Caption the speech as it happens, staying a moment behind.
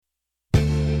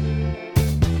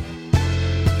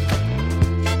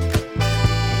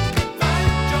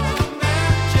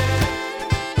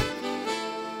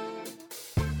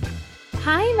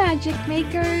magic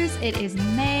makers. It is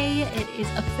May. It is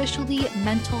officially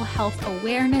Mental Health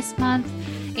Awareness Month,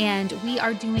 and we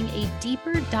are doing a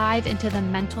deeper dive into the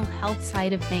mental health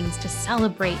side of things to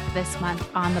celebrate this month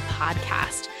on the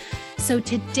podcast. So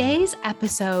today's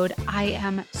episode, I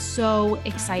am so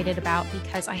excited about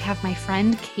because I have my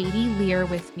friend Katie Lear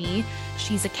with me.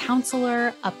 She's a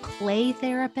counselor, a play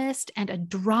therapist, and a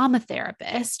drama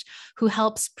therapist who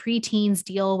helps preteens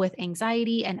deal with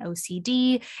anxiety and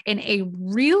OCD in a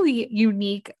really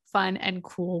unique, fun, and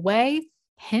cool way.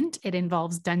 Hint, it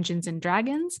involves Dungeons and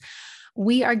Dragons.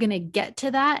 We are going to get to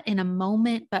that in a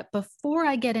moment, but before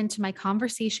I get into my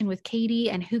conversation with Katie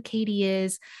and who Katie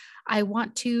is, I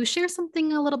want to share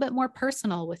something a little bit more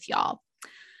personal with y'all.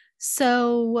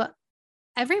 So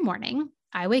every morning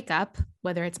I wake up,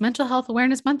 whether it's Mental Health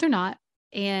Awareness Month or not,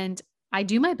 and I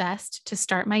do my best to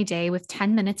start my day with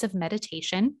 10 minutes of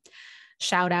meditation.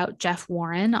 Shout out Jeff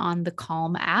Warren on the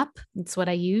Calm app. It's what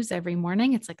I use every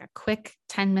morning. It's like a quick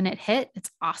 10-minute hit. It's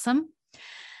awesome.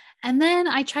 And then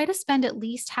I try to spend at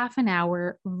least half an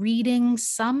hour reading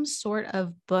some sort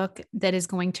of book that is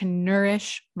going to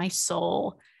nourish my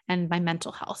soul and my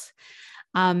mental health.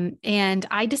 And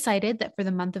I decided that for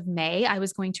the month of May, I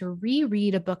was going to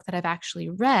reread a book that I've actually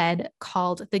read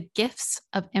called The Gifts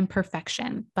of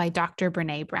Imperfection by Dr.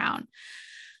 Brené Brown.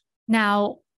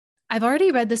 Now, I've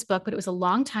already read this book, but it was a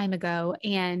long time ago.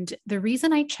 And the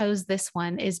reason I chose this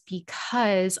one is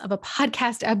because of a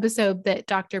podcast episode that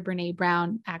Dr. Brené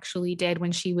Brown actually did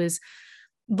when she was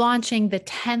launching the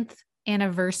 10th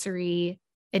anniversary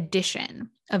edition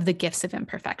of The Gifts of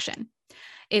Imperfection.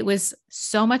 It was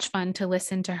so much fun to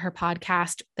listen to her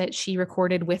podcast that she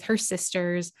recorded with her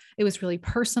sisters. It was really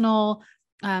personal.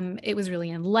 It was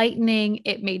really enlightening.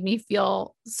 It made me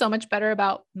feel so much better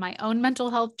about my own mental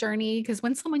health journey, because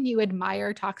when someone you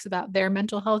admire talks about their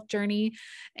mental health journey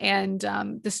and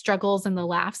the struggles and the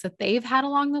laughs that they've had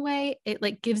along the way, it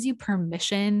like gives you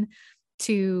permission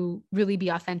to really be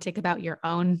authentic about your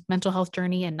own mental health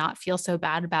journey and not feel so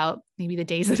bad about maybe the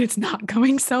days that it's not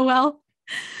going so well.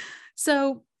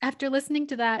 So after listening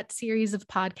to that series of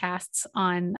podcasts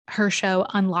on her show,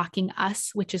 Unlocking Us,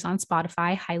 which is on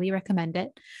Spotify, highly recommend it,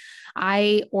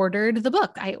 I ordered the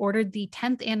book. I ordered the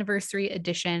 10th anniversary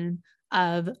edition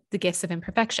of The Gifts of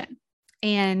Imperfection.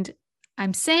 And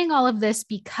I'm saying all of this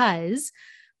because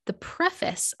the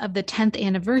preface of the 10th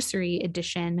anniversary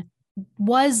edition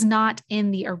was not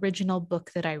in the original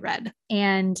book that I read.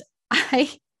 And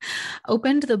I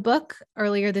opened the book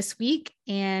earlier this week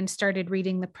and started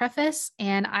reading the preface.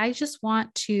 And I just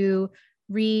want to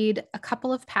read a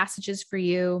couple of passages for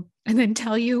you and then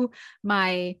tell you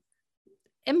my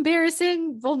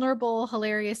embarrassing, vulnerable,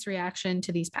 hilarious reaction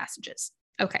to these passages.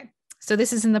 Okay. So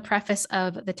this is in the preface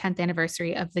of the 10th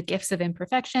anniversary of The Gifts of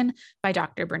Imperfection by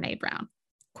Dr. Brené Brown.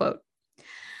 Quote,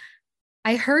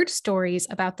 I heard stories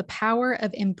about the power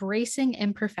of embracing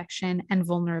imperfection and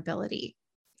vulnerability.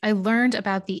 I learned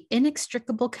about the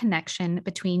inextricable connection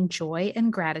between joy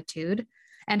and gratitude,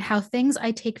 and how things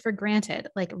I take for granted,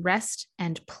 like rest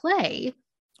and play,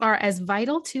 are as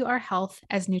vital to our health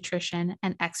as nutrition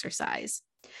and exercise.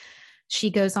 She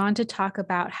goes on to talk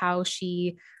about how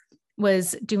she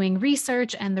was doing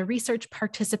research, and the research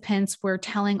participants were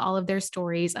telling all of their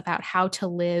stories about how to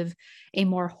live a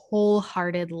more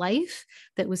wholehearted life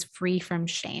that was free from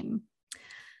shame.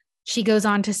 She goes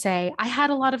on to say, I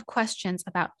had a lot of questions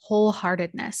about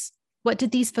wholeheartedness. What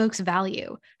did these folks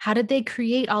value? How did they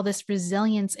create all this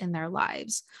resilience in their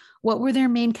lives? What were their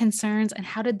main concerns, and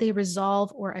how did they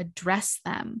resolve or address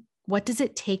them? What does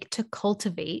it take to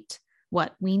cultivate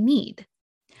what we need?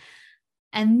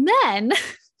 And then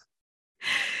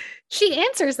she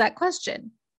answers that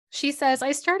question. She says,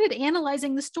 I started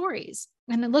analyzing the stories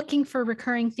and looking for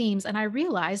recurring themes, and I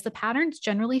realized the patterns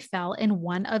generally fell in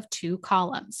one of two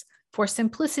columns. For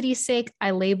simplicity's sake,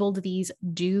 I labeled these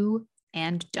do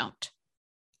and don't.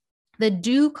 The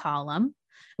do column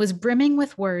was brimming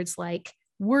with words like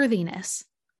worthiness,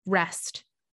 rest,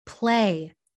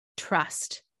 play,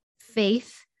 trust,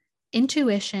 faith,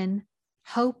 intuition,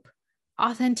 hope,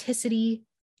 authenticity,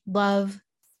 love,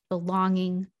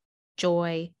 belonging,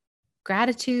 joy,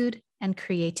 gratitude, and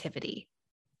creativity.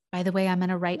 By the way, I'm going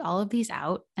to write all of these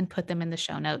out and put them in the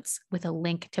show notes with a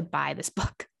link to buy this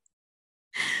book.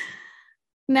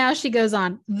 Now she goes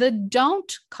on. The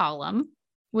don't column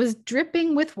was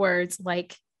dripping with words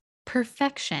like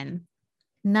perfection,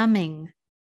 numbing,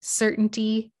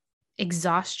 certainty,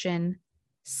 exhaustion,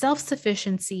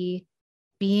 self-sufficiency,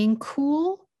 being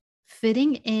cool,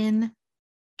 fitting in,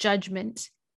 judgment,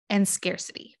 and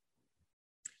scarcity.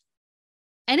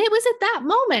 And it was at that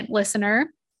moment,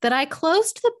 listener, that I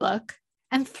closed the book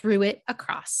and threw it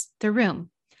across the room,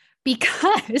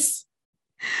 because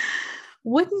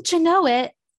wouldn't you know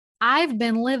it, I've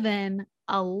been living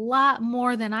a lot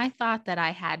more than I thought that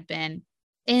I had been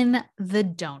in the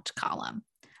don't column.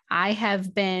 I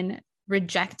have been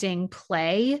rejecting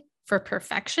play for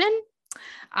perfection.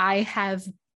 I have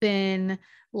been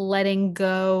letting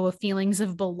go of feelings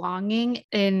of belonging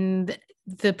in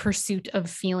the pursuit of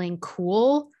feeling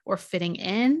cool or fitting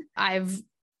in. I've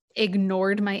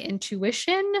ignored my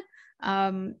intuition.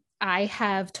 I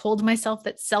have told myself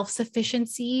that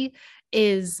self-sufficiency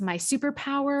is my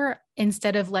superpower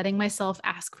instead of letting myself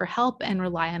ask for help and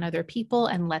rely on other people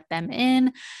and let them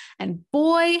in. And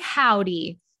boy,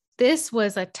 howdy, this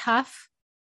was a tough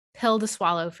pill to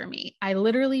swallow for me. I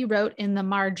literally wrote in the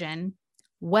margin,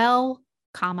 well,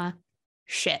 comma,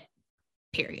 shit,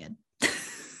 period.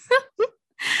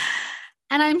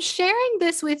 And I'm sharing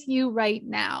this with you right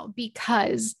now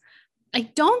because I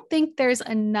don't think there's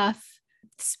enough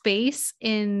space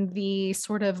in the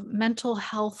sort of mental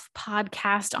health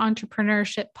podcast,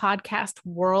 entrepreneurship podcast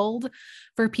world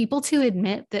for people to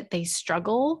admit that they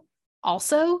struggle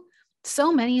also.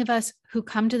 So many of us who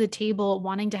come to the table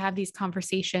wanting to have these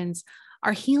conversations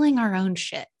are healing our own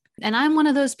shit. And I'm one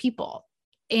of those people.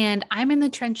 And I'm in the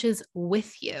trenches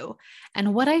with you.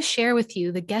 And what I share with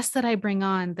you, the guests that I bring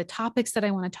on, the topics that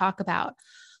I want to talk about,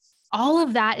 all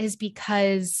of that is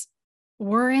because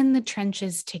we're in the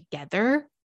trenches together.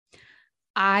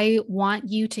 I want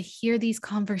you to hear these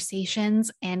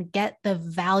conversations and get the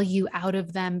value out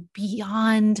of them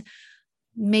beyond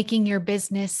making your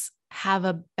business have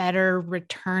a better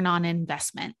return on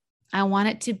investment. I want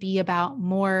it to be about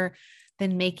more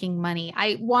than making money.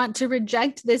 I want to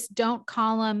reject this don't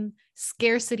column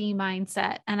scarcity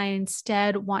mindset. And I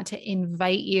instead want to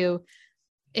invite you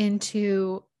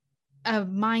into a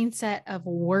mindset of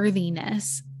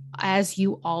worthiness as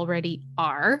you already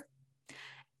are,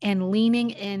 and leaning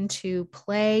into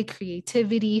play,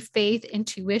 creativity, faith,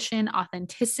 intuition,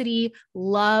 authenticity,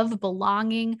 love,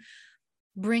 belonging,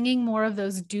 bringing more of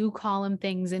those do column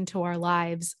things into our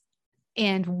lives.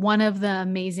 And one of the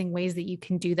amazing ways that you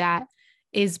can do that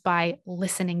is by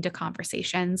listening to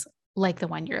conversations like the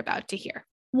one you're about to hear.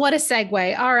 What a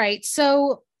segue. All right.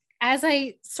 So as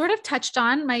I sort of touched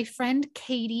on, my friend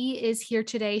Katie is here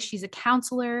today. She's a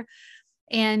counselor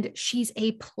and she's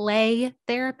a play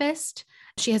therapist.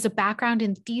 She has a background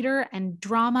in theater and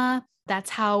drama. That's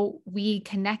how we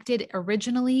connected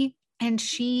originally. And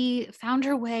she found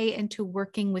her way into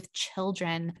working with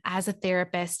children as a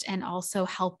therapist and also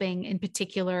helping, in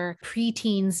particular,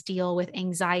 preteens deal with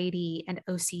anxiety and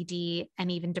OCD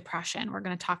and even depression. We're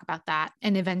going to talk about that.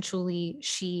 And eventually,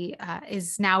 she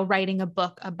is now writing a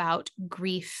book about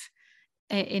grief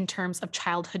in terms of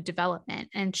childhood development.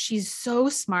 And she's so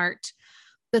smart.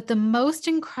 But the most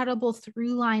incredible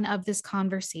through line of this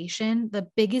conversation, the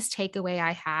biggest takeaway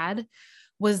I had,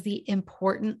 was the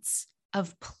importance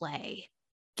of play,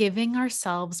 giving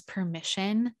ourselves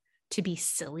permission to be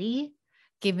silly,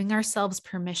 giving ourselves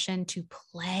permission to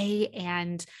play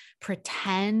and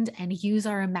pretend and use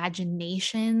our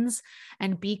imaginations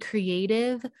and be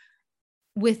creative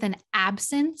with an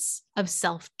absence of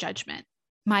self-judgment.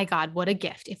 My God, what a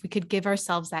gift if we could give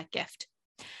ourselves that gift.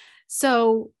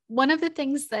 So one of the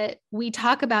things that we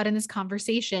talk about in this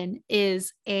conversation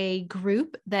is a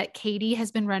group that Katie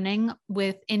has been running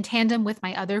in tandem with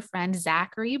my other friend,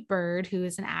 Zachary Bird, who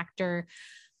is an actor.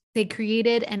 They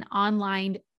created an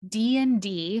online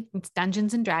D&D, it's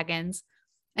Dungeons and Dragons,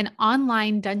 an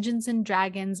online Dungeons and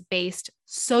Dragons based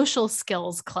social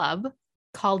skills club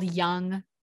called Young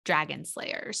Dragon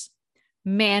Slayers.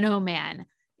 Man, oh man,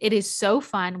 it is so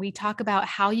fun. We talk about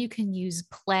how you can use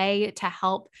play to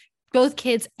help both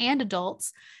kids and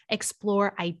adults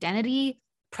explore identity,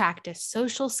 practice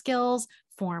social skills,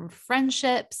 form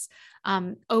friendships,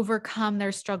 overcome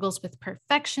their struggles with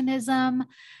perfectionism,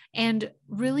 and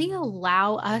really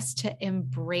allow us to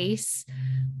embrace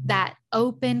that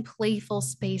open, playful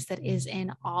space that is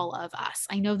in all of us.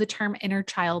 I know the term inner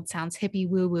child sounds hippie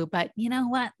woo-woo, but you know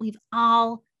what? We've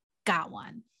all got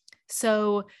one.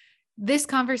 So this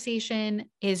conversation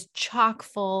is chock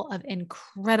full of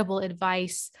incredible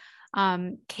advice.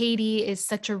 Katie is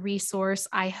such a resource.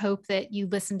 I hope that you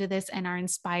listen to this and are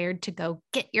inspired to go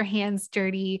get your hands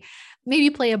dirty, maybe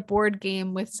play a board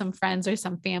game with some friends or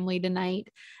some family tonight.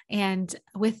 And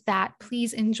with that,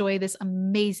 please enjoy this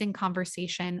amazing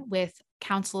conversation with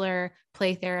counselor,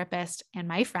 play therapist, and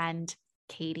my friend,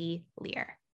 Katie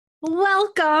Lear.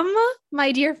 Welcome,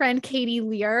 my dear friend, Katie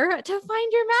Lear, to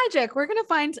Find Your Magic. We're going to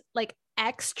find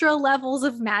extra levels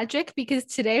of magic because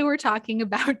today we're talking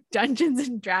about Dungeons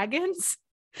and Dragons.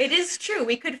 It is true.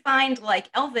 We could find like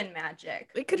elven magic.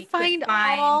 We could We could find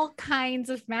find all kinds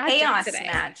of magic chaos today.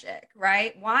 magic,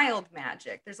 right? Wild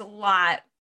magic. There's a lot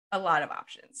of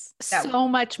options that we So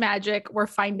much magic. We're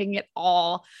finding it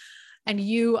all. And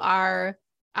you are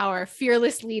our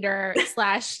fearless leader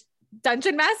slash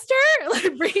dungeon master,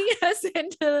 like bringing us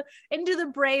into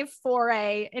the brave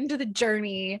foray, into the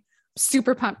journey.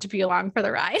 Super pumped to be along for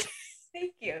the ride.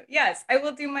 Thank you. Yes, I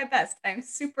will do my best. I'm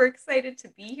super excited to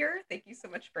be here. Thank you so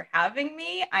much for having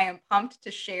me. I am pumped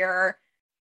to share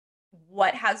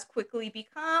what has quickly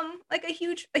become like a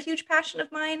huge passion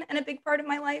of mine and a big part of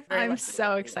my life. I'm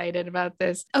so excited about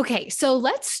this. Okay, so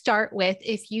let's start with,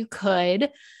 if you could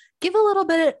give a little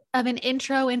bit of an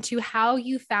intro into how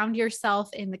you found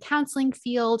yourself in the counseling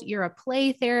field. You're a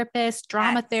play therapist,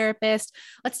 drama therapist.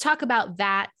 Let's talk about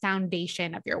that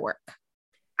foundation of your work.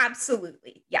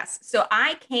 Absolutely. Yes. So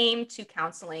I came to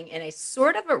counseling in a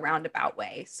sort of a roundabout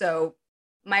way. So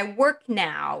my work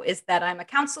now is that I'm a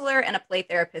counselor and a play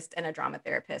therapist and a drama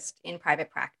therapist in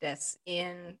private practice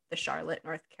in the Charlotte,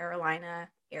 North Carolina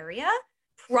area.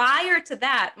 Prior to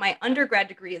that, my undergrad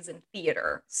degree is in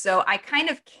theater. So I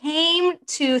kind of came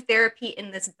to therapy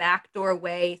in this backdoor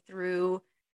way through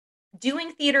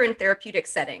doing theater in therapeutic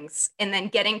settings and then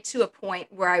getting to a point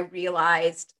where I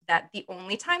realized that the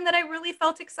only time that I really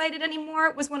felt excited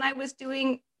anymore was when I was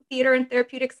doing theater in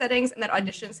therapeutic settings, and that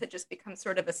auditions had just become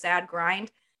sort of a sad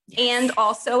grind. Yes. And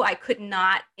also I could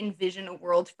not envision a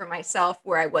world for myself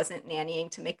where I wasn't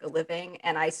nannying to make a living.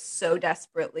 And I so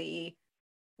desperately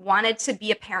wanted to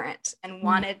be a parent and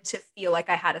wanted to feel like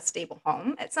I had a stable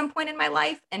home at some point in my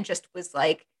life, and just was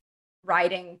like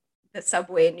riding the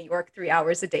subway in New York 3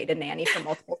 hours a day to nanny for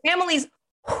multiple families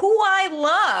who I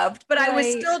loved, but right. I was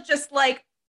still just like,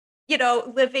 you know,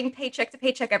 living paycheck to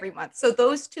paycheck every month. So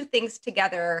those two things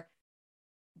together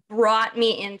brought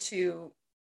me into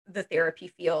the therapy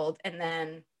field. And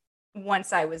then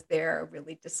once I was there,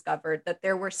 really discovered that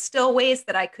there were still ways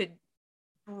that I could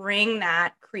bring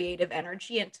that creative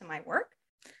energy into my work.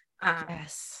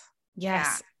 Yes. Yeah.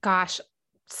 Gosh,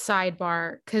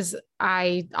 sidebar, because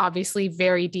I obviously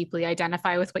very deeply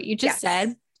identify with what you just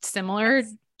said. Similar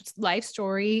life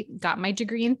story. Got my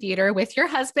degree in theater with your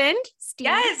husband, Steve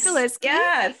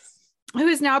Zaleski, who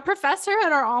is now a professor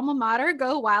at our alma mater.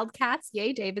 Go Wildcats.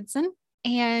 Yay, Davidson.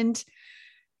 And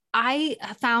I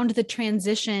found the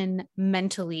transition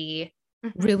mentally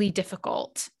really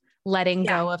difficult, letting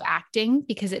go of acting,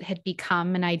 because it had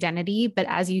become an identity. But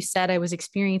as you said, I was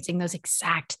experiencing those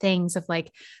exact things of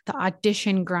like the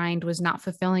audition grind was not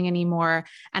fulfilling anymore.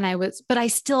 And but I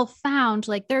still found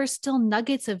like there are still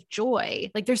nuggets of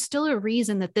joy. Like there's still a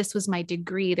reason that this was my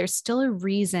degree. There's still a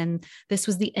reason this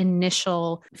was the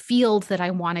initial field that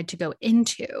I wanted to go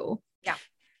into. Yeah.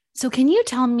 So can you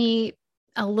tell me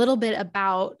a little bit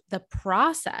about the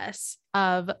process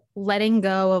of letting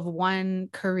go of one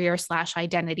career /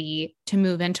 identity to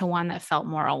move into one that felt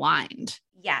more aligned?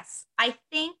 Yes. I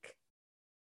think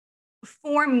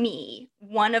for me,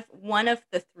 one of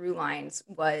the through lines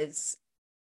was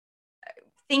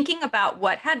thinking about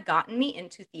what had gotten me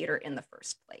into theater in the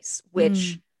first place,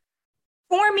 which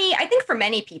for me, I think for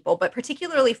many people, but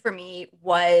particularly for me,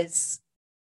 was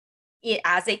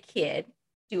as a kid,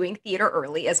 doing theater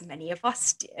early, as many of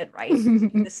us did, right?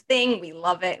 This thing, we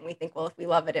love it. And we think, well, if we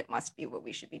love it, it must be what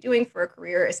we should be doing for a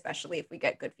career, especially if we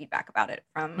get good feedback about it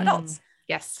from adults.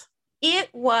 Yes. It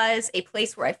was a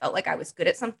place where I felt like I was good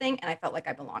at something and I felt like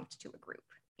I belonged to a group.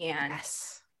 And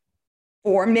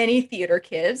for many theater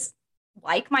kids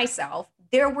like myself,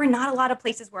 there were not a lot of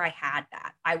places where I had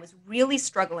that. I was really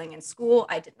struggling in school.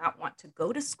 I did not want to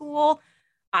go to school.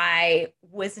 I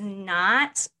was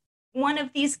not one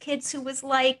of these kids who was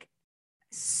like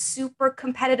super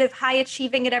competitive, high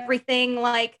achieving at everything,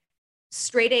 like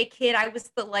straight A kid. I was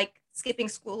the like skipping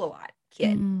school a lot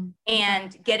kid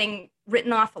and getting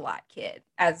written off a lot kid,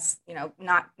 as, you know,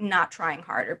 not trying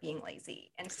hard or being lazy.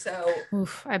 And so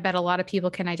I bet a lot of people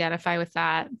can identify with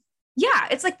that. Yeah,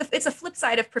 it's like it's a flip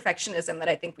side of perfectionism that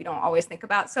I think we don't always think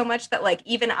about so much, that like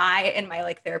even I in my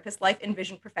like therapist life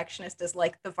envision perfectionist as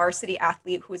like the varsity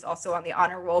athlete who is also on the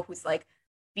honor roll, who's like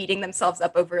beating themselves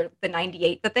up over the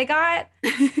 98 that they got.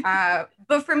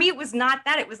 But for me, it was not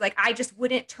that. It was like, I just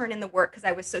wouldn't turn in the work because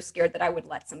I was so scared that I would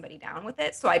let somebody down with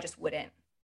it. So I just wouldn't.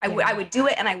 I would do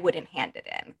it and I wouldn't hand it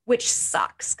in, which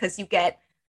sucks because you get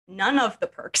none of the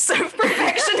perks of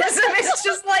perfectionism. It's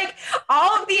just like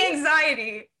all of the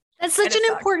anxiety. That's such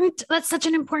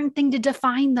an important thing to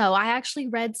define, though. I actually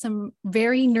read some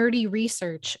very nerdy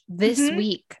research this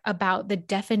week about the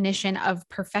definition of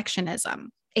perfectionism.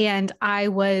 And I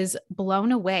was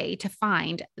blown away to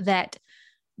find that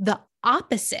the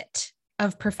opposite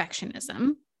of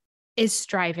perfectionism is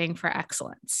striving for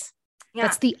excellence. Yeah.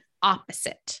 That's the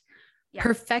opposite. Yeah.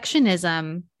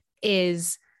 Perfectionism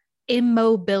is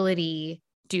immobility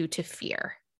due to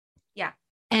fear. Yeah.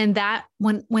 And that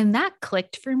when that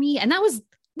clicked for me, and that was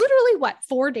literally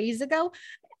 4 days ago,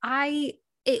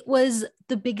 it was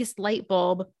the biggest light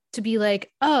bulb to be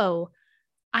like, oh,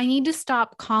 I need to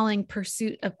stop calling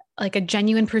pursuit of like a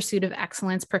genuine pursuit of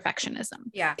excellence perfectionism.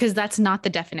 Yeah. Because that's not the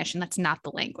definition. That's not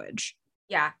the language.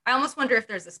 Yeah. I almost wonder if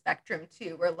there's a spectrum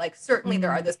too, where like certainly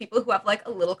there are those people who have like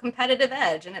a little competitive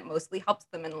edge and it mostly helps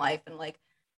them in life. And like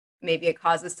maybe it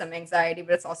causes some anxiety,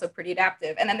 but it's also pretty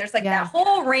adaptive. And then there's like that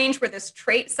whole range where this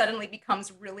trait suddenly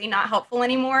becomes really not helpful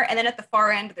anymore. And then at the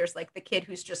far end, there's like the kid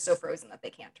who's just so frozen that they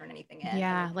can't turn anything in.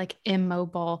 Yeah. Like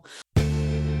immobile.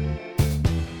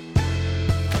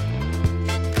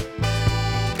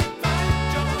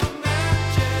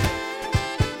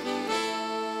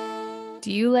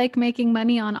 Do you like making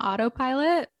money on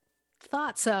autopilot?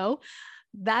 Thought so.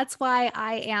 That's why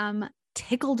I am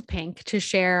tickled pink to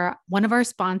share one of our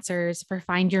sponsors for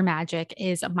Find Your Magic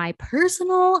is my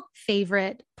personal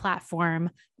favorite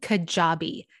platform,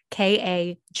 Kajabi,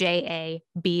 Kajabi.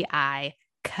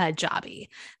 Kajabi.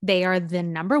 They are the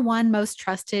 #1 most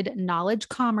trusted knowledge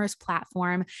commerce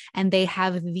platform, and they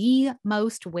have the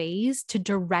most ways to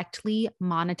directly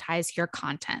monetize your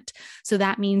content. So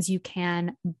that means you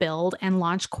can build and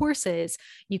launch courses.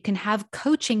 You can have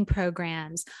coaching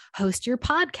programs, host your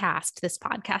podcast. This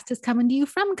podcast is coming to you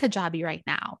from Kajabi right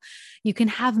now. You can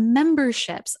have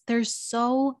memberships. There's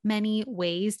so many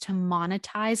ways to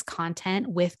monetize content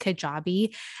with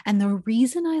Kajabi. And the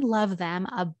reason I love them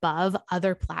above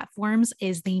other platforms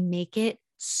is they make it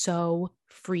so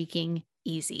freaking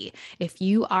easy. If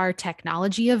you are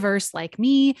technology averse like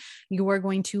me, you are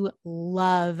going to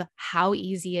love how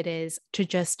easy it is to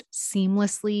just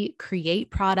seamlessly create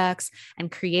products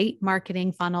and create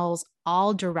marketing funnels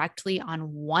all directly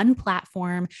on one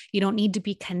platform. You don't need to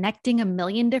be connecting a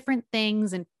million different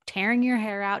things and tearing your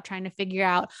hair out trying to figure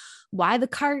out why the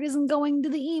cart isn't going to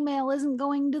the email, isn't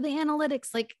going to the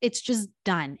analytics. Like it's just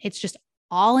done. It's just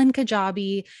all in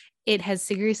Kajabi. It has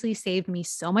seriously saved me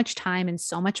so much time and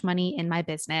so much money in my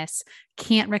business.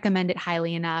 Can't recommend it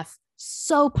highly enough.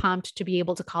 So pumped to be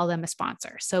able to call them a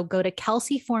sponsor. So go to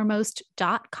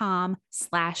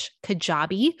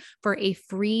kelseyforemost.com/Kajabi for a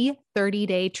free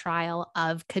 30-day trial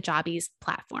of Kajabi's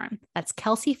platform. That's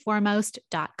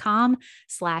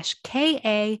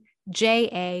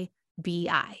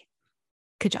kelseyforemost.com/Kajabi.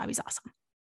 Kajabi's awesome.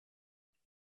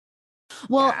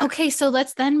 Well, okay, so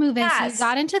let's then move in. So you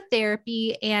got into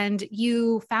therapy and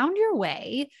you found your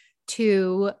way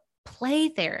to play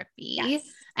therapy. Yes.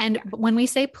 And when we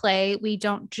say play, we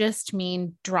don't just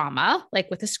mean drama, like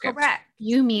with a script. Correct.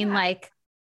 You mean like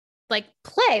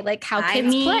play, like how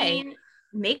kids play.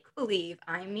 Make believe.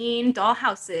 I mean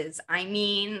dollhouses. I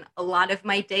mean a lot of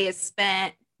my day is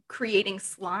spent creating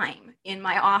slime in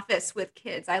my office with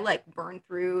kids. I like burn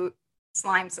through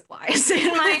slime supplies in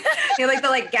my like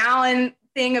the gallon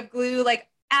thing of glue, like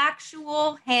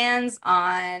actual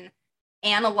hands-on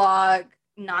analog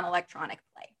non-electronic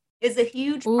play is a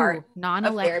huge part.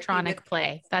 Non-electronic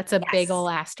play. That's a big ol'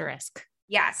 asterisk.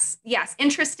 Yes.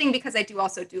 Interesting because I do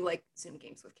also do like Zoom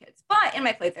games with kids, but in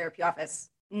my play therapy office,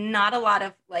 not a lot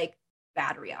of like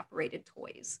battery operated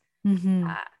toys.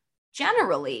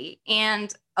 Generally.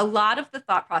 And a lot of the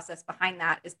thought process behind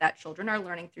that is that children are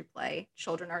learning through play.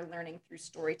 Children are learning through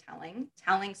storytelling.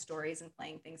 Telling stories and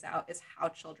playing things out is how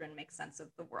children make sense of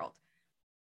the world.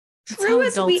 True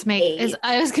as adults make.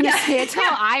 I was going to say, it's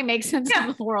how I make sense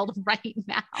of the world right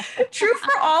now. True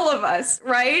for all of us,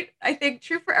 right? I think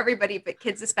true for everybody, but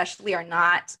kids especially are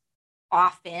not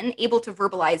often able to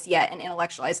verbalize yet and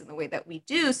intellectualize in the way that we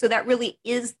do. So that really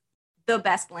is the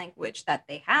best language that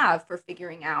they have for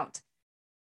figuring out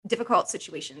difficult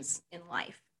situations in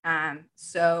life.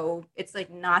 So it's like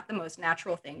not the most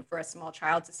natural thing for a small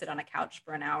child to sit on a couch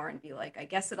for an hour and be like, I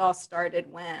guess it all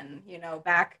started when,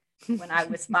 back when I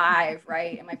was 5,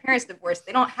 right? And my parents divorced.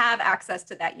 They don't have access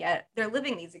to that yet. They're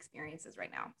living these experiences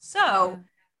right now. So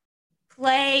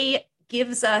play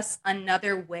gives us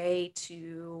another way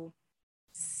to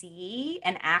see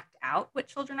and act out what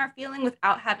children are feeling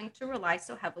without having to rely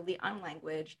so heavily on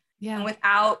language and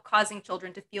without causing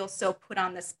children to feel so put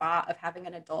on the spot of having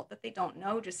an adult that they don't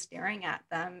know just staring at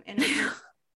them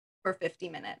for 50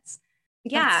 minutes.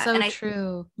 That's so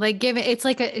true. Like it's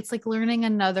like learning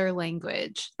another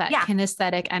language, that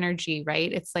kinesthetic energy,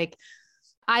 right? It's like,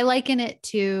 I liken it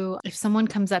to if someone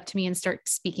comes up to me and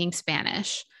starts speaking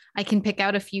Spanish, I can pick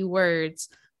out a few words,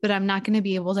 but I'm not going to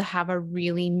be able to have a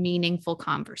really meaningful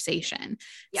conversation.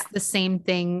 Yeah. It's the same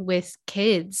thing with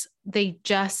kids. They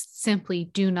just simply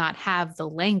do not have the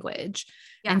language.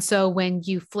 Yeah. And so when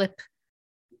you flip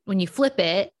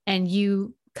it and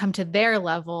you come to their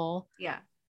level, yeah,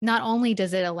 not only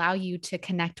does it allow you to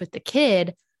connect with the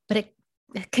kid, but it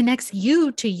connects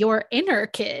you to your inner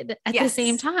kid at the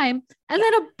same time. And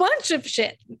then a bunch of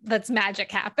shit that's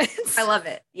magic happens. I love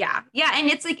it. Yeah. Yeah. And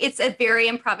it's like, it's a very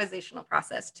improvisational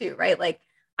process too, right? Like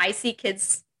I see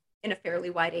kids in a fairly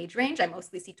wide age range. I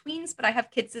mostly see tweens, but I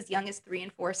have kids as young as 3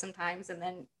 and 4 sometimes. And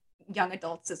then young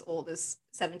adults as old as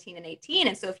 17 and 18.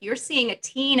 And so if you're seeing a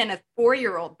teen and a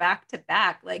 4-year-old back to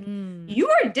back, like you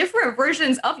are different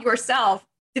versions of yourself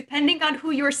depending on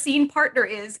who your scene partner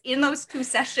is in those 2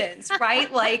 sessions,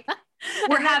 right? Like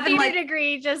we're having like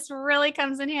degree just really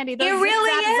comes in handy. Those it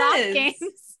really is.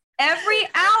 Games. Every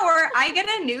hour I get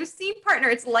a new scene partner.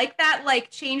 It's like that,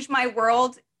 like change my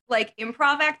world, like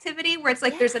improv activity where it's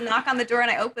like there's a knock on the door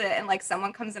and I open it and like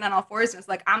someone comes in on all fours and it's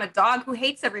like, I'm a dog who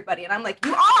hates everybody. And I'm like,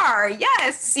 you are.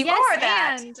 Yes, you are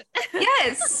that.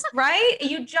 Yes, right?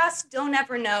 You just don't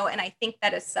ever know. And I think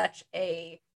that is such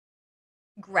a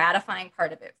gratifying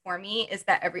part of it for me is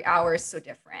that every hour is so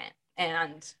different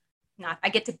and I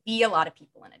get to be a lot of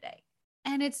people in a day.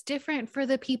 And it's different for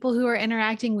the people who are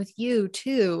interacting with you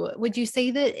too. Would you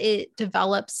say that it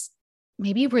develops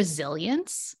maybe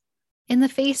resilience in the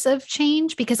face of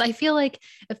change? Because I feel like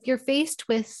if you're faced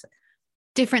with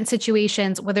different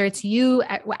situations, whether it's you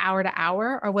at hour to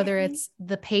hour or whether it's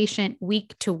the patient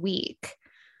week to week,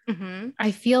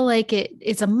 I feel like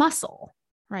it's a muscle,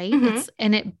 right?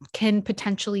 And it can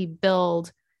potentially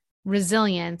build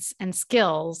resilience and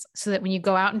skills so that when you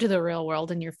go out into the real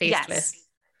world and you're faced with,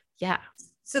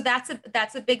 So that's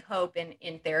a big hope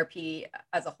in therapy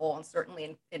as a whole, and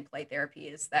certainly in play therapy,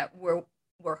 is that we're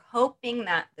hoping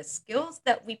that the skills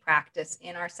that we practice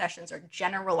in our sessions are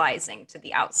generalizing to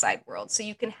the outside world. So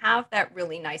you can have that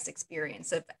really nice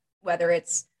experience of whether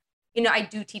it's, I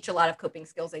do teach a lot of coping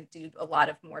skills. I do a lot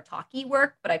of more talky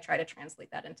work, but I try to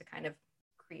translate that into kind of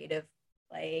creative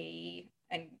play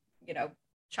and,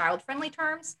 child-friendly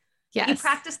terms. Yes. If you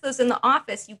practice those in the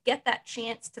office, you get that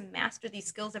chance to master these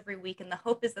skills every week. And the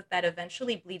hope is that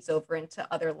eventually bleeds over into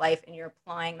other life and you're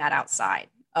applying that outside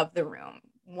of the room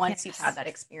once you've had that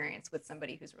experience with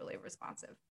somebody who's really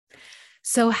responsive.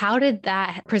 So how did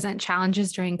that present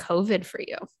challenges during COVID for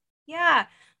you? Yeah,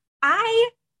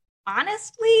 I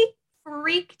honestly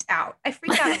freaked out. I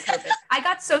freaked out in COVID. I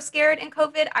got so scared in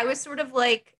COVID. I was sort of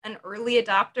like an early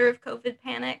adopter of COVID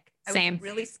panic. I was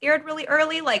really scared really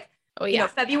early. Like,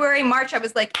 February, March, I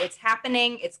was like, it's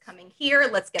happening. It's coming here.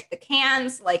 Let's get the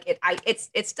cans. Like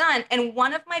it's done. And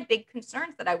one of my big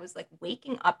concerns that I was like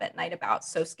waking up at night about,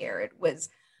 so scared, was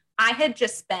I had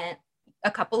just spent a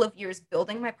couple of years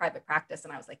building my private practice.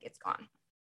 And I was like, it's gone.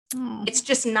 It's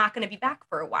just not going to be back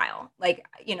for a while. Like,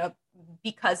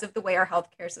 because of the way our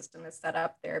healthcare system is set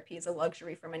up, therapy is a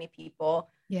luxury for many people.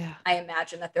 Yeah. I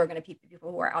imagine that there are going to be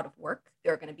people who are out of work.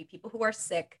 There are going to be people who are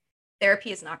sick.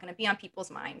 Therapy is not going to be on people's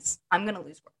minds. I'm going to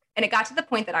lose work. And it got to the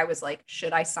point that I was like,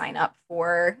 should I sign up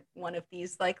for one of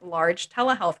these like large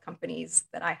telehealth companies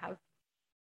that I have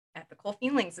ethical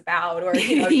feelings about? Or,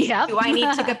 do I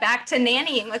need to get back to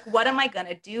nannying? Like, what am I going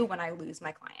to do when I lose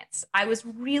my clients? I was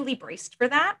really braced for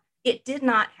that. It did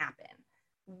not happen.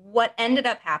 What ended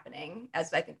up happening,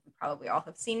 as I think we probably all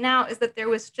have seen now, is that there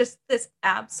was just this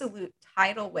absolute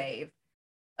tidal wave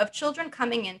of children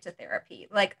coming into therapy,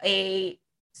 like a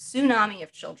tsunami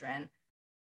of children.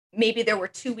 Maybe there were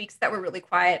 2 weeks that were really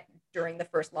quiet during the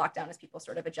first lockdown as people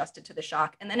sort of adjusted to the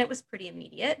shock. And then it was pretty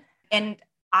immediate. And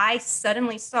I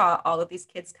suddenly saw all of these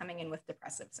kids coming in with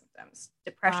depressive symptoms,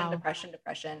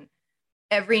 depression.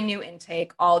 Every new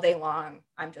intake all day long,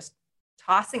 I'm just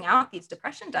tossing out these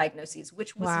depression diagnoses,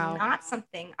 which was not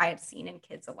something I had seen in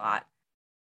kids a lot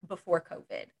before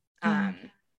COVID.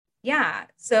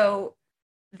 So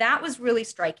that was really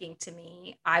striking to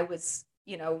me. I was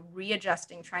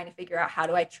readjusting, trying to figure out how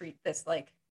do I treat this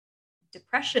like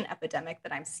depression epidemic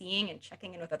that I'm seeing and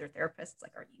checking in with other therapists.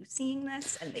 Like, are you seeing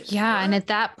this? And they were. And at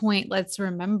that point, let's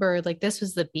remember, like, this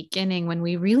was the beginning when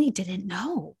we really didn't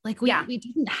know, like we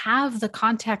didn't have the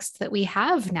context that we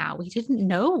have now. We didn't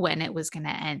know when it was going to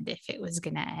end, if it was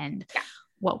going to end,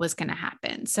 what was going to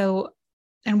happen. So,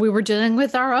 and we were dealing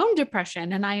with our own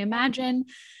depression. And I imagine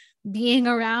being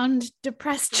around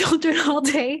depressed children all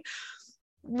day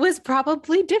was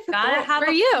probably difficult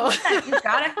for you. You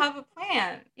got to have a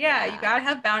plan. Yeah. You got to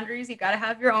have boundaries. You got to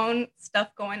have your own stuff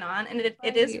going on. And it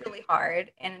is really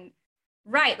hard. And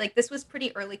Right. Like this was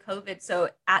pretty early COVID. So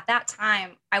at that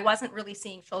time, I wasn't really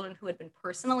seeing children who had been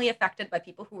personally affected by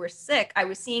people who were sick. I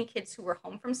was seeing kids who were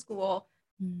home from school.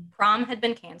 Mm. Prom had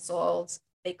been canceled.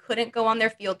 They couldn't go on their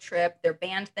field trip. Their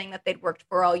band thing that they'd worked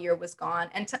for all year was gone.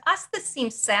 And to us, this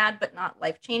seems sad, but not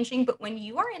life changing. But when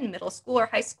you are in middle school or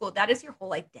high school, that is your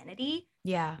whole identity.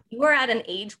 Yeah. You are at an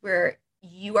age where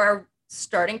you are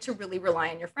starting to really rely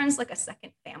on your friends like a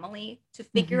second family to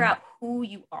figure out who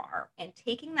you are. And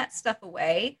taking that stuff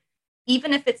away,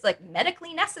 even if it's like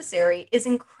medically necessary, is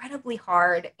incredibly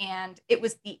hard. And it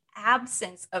was the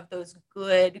absence of those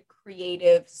good,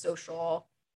 creative, social,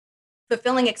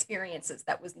 fulfilling experiences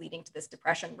that was leading to this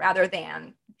depression rather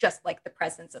than just like the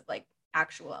presence of like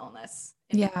actual illness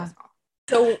in people's home.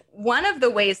 So one of the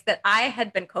ways that I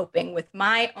had been coping with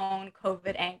my own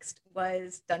COVID angst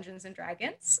was Dungeons and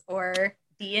Dragons, or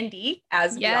D&D,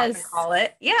 as we often call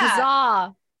it. Yeah.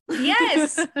 Huzzah.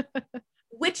 Yes.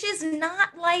 Which is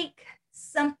not like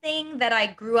something that I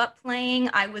grew up playing.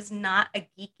 I was not a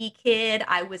geeky kid.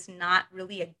 I was not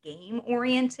really a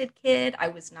game-oriented kid. I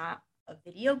was not a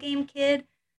video game kid.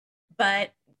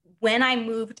 But when I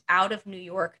moved out of New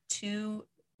York to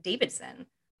Davidson,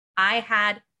 I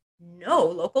had no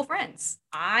local friends.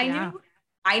 I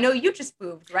know you just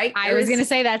moved, right? I was going to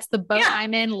say that's the boat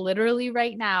I'm in literally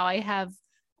right now. I've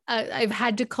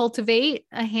had to cultivate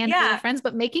a handful of friends,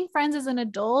 but making friends as an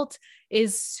adult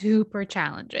is super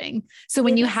challenging. So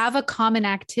when you have a common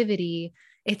activity,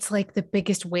 it's like the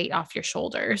biggest weight off your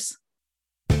shoulders.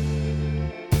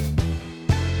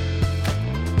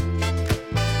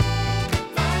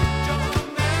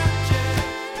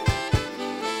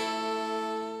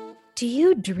 Do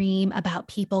you dream about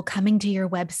people coming to your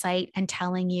website and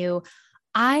telling you,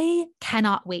 I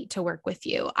cannot wait to work with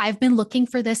you. I've been looking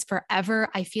for this forever.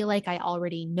 I feel like I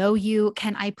already know you.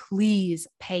 Can I please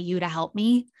pay you to help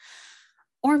me?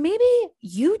 Or maybe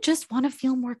you just want to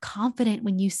feel more confident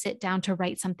when you sit down to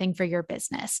write something for your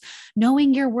business,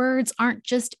 knowing your words aren't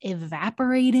just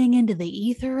evaporating into the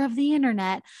ether of the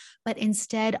internet, but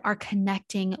instead are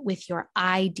connecting with your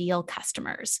ideal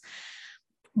customers.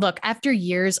 Look, after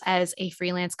years as a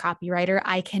freelance copywriter,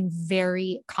 I can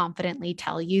very confidently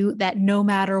tell you that no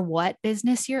matter what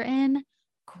business you're in,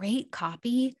 great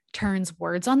copy turns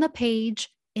words on the page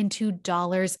into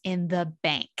dollars in the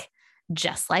bank,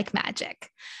 just like magic,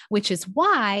 which is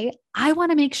why I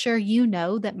want to make sure you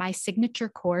know that my signature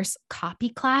course, Copy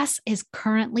Class, is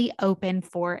currently open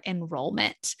for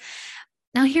enrollment.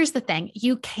 Now, here's the thing.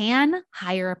 You can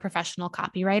hire a professional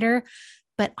copywriter,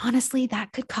 but honestly,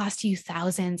 that could cost you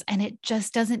thousands, and it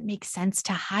just doesn't make sense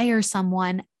to hire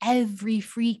someone every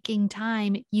freaking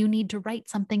time you need to write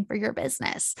something for your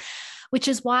business, which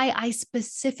is why I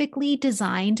specifically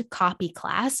designed Copy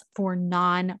Class for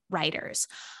non-writers,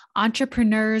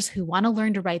 entrepreneurs who want to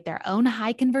learn to write their own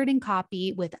high-converting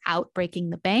copy without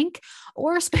breaking the bank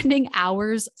or spending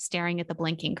hours staring at the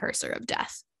blinking cursor of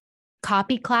death.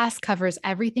 Copy Class covers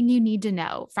everything you need to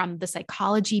know, from the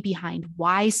psychology behind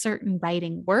why certain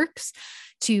writing works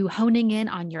to honing in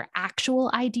on your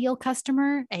actual ideal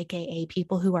customer, aka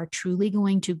people who are truly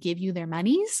going to give you their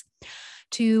monies,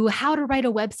 to how to write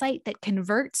a website that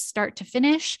converts start to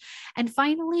finish, and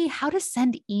finally, how to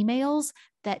send emails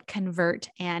that convert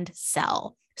and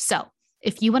sell. So,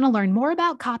 if you want to learn more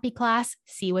about Copy Class,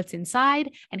 see what's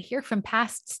inside, and hear from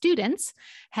past students,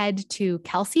 head to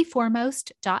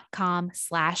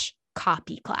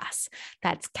kelseyforemost.com/copyclass.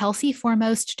 That's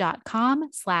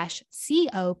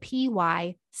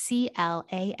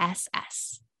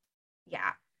kelseyforemost.com/COPYCLASS.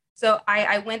 Yeah. So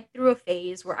I went through a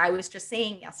phase where I was just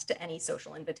saying yes to any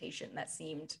social invitation that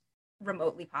seemed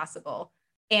remotely possible,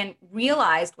 and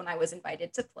realized when I was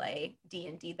invited to play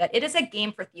D&D that it is a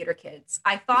game for theater kids.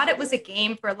 I thought it was a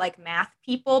game for like math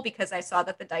people because I saw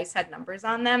that the dice had numbers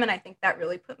on them, and I think that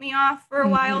really put me off for a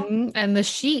while. And the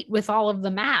sheet with all of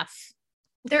the math.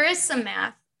 There is some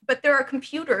math, but there are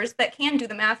computers that can do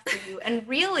the math for you. And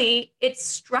really, it's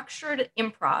structured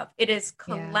improv. It is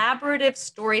collaborative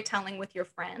storytelling with your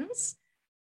friends.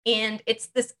 And it's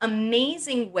this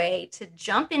amazing way to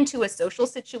jump into a social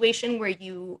situation where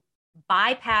you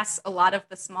bypass a lot of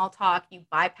the small talk. You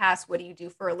bypass, what do you do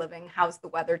for a living? How's the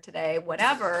weather today?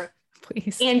 Whatever.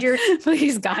 Please. And you're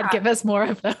please, God, give us more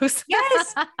of those.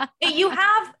 Yes. You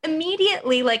have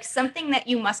immediately like something that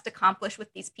you must accomplish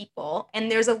with these people.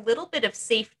 And there's a little bit of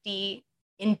safety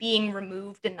in being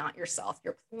removed and not yourself.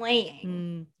 You're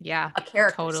playing a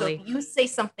character. Totally. So if you say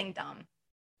something dumb,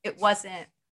 it wasn't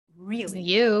really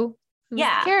you.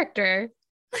 Yeah. Character.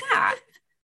 Yeah.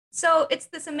 So it's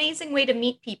this amazing way to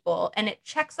meet people, and it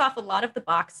checks off a lot of the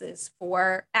boxes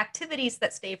for activities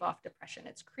that stave off depression.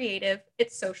 It's creative,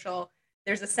 it's social,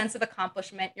 There's a sense of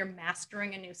accomplishment. You're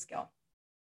mastering a new skill.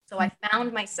 So I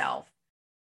found myself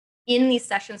in these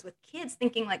sessions with kids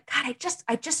thinking like, God,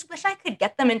 I just wish I could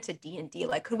get them into D&D.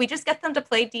 Like, could we just get them to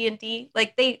play D&D?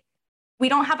 Like we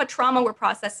don't have a trauma we're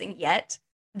processing yet.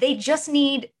 They just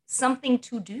need something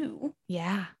to do.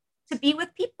 Yeah. To be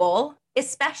with people,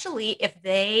 especially if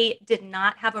they did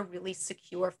not have a really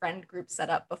secure friend group set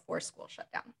up before school shut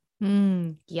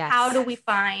down. Yes. How do we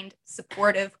find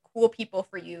supportive, cool people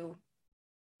for you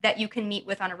that you can meet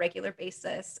with on a regular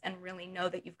basis and really know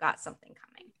that you've got something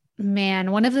coming?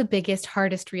 Man, one of the biggest,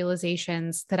 hardest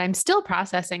realizations that I'm still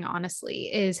processing,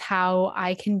 honestly, is how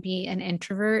I can be an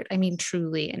introvert. I mean,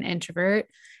 truly an introvert.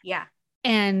 Yeah.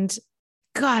 And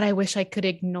God, I wish I could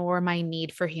ignore my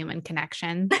need for human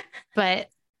connection, but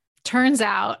turns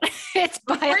out it's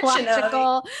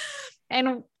biological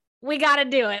and we got to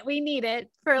do it. We need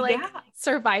it for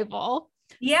survival.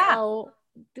 Yeah. So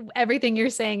everything you're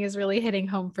saying is really hitting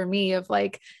home for me of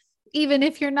like, even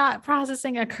if you're not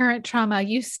processing a current trauma,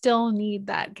 you still need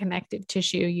that connective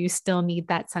tissue. You still need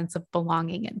that sense of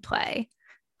belonging and play.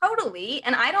 Totally.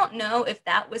 And I don't know if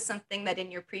that was something that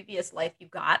in your previous life you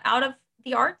got out of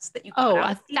the arts that you got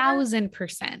out of theater.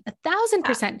 1,000%.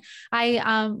 1,000%.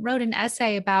 I wrote an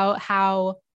essay about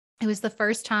how it was the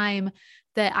first time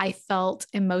that I felt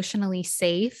emotionally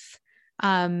safe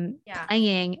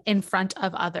playing in front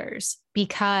of others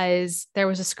because there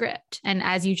was a script. And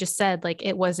as you just said, like,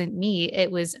 it wasn't me,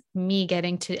 it was me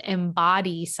getting to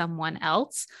embody someone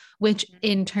else, which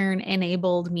in turn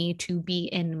enabled me to be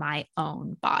in my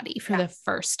own body for the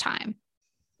first time.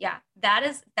 Yeah,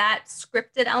 that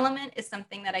scripted element is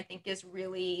something that I think is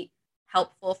really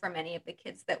helpful for many of the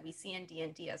kids that we see in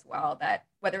D&D as well, that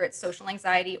whether it's social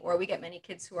anxiety or we get many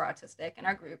kids who are autistic in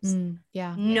our groups,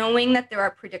 knowing that there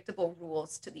are predictable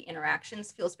rules to the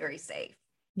interactions feels very safe.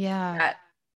 Yeah. That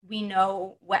we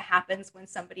know what happens when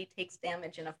somebody takes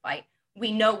damage in a fight.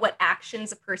 We know what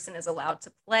actions a person is allowed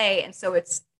to play. And so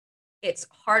it's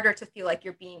harder to feel like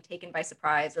you're being taken by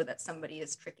surprise or that somebody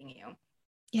is tricking you.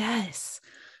 Yes.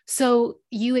 So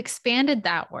you expanded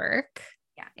that work.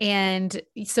 Yeah. And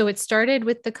so it started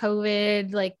with the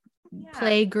COVID,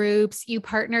 play groups. You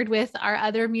partnered with our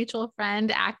other mutual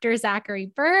friend, actor Zachary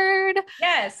Bird.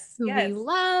 Yes. Who we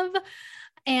love.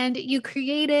 And you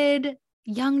created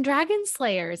Young Dragon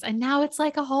Slayers. And now it's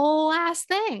like a whole ass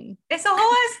thing. It's a whole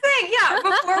ass thing. Yeah.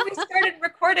 Before we started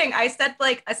recording, I said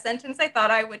like a sentence I thought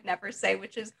I would never say,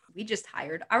 which is, we just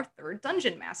hired our third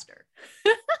dungeon master.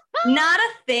 Not a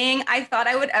thing I thought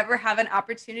I would ever have an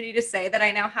opportunity to say, that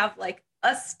I now have like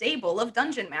a stable of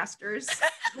dungeon masters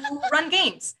who run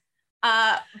games.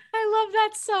 I love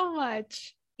that so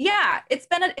much. Yeah,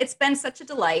 it's been such a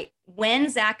delight. When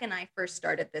Zach and I first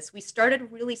started this, we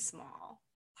started really small,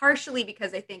 partially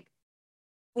because I think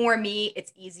for me,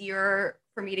 it's easier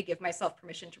for me to give myself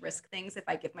permission to risk things if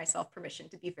I give myself permission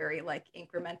to be very like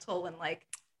incremental and like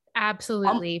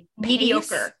absolutely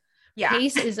mediocre.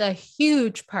 Pace is a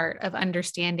huge part of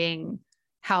understanding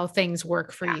how things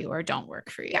work for you or don't work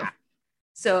for you. Yeah.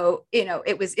 So,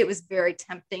 it was very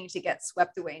tempting to get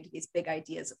swept away into these big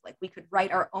ideas of like, we could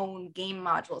write our own game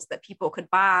modules that people could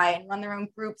buy and run their own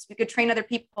groups. We could train other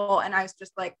people. And I was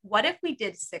just like, what if we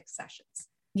did 6 sessions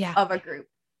of a group?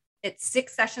 It's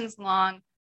 6 sessions long.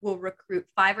 We'll recruit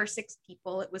 5 or 6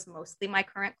 people. It was mostly my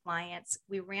current clients.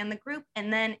 We ran the group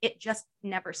and then they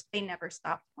never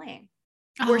stopped playing.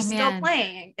 We're still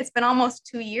playing. It's been almost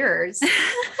 2 years.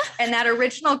 And that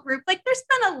original group, like there's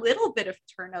been a little bit of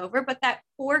turnover, but that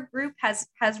core group has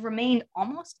remained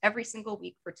almost every single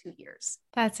week for 2 years.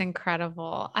 That's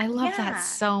incredible. I love that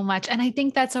so much. And I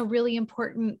think that's a really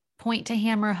important point to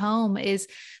hammer home is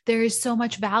there is so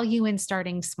much value in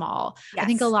starting small. Yes. I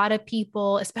think a lot of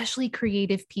people, especially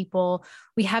creative people,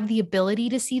 we have the ability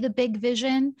to see the big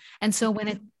vision. And so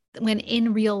when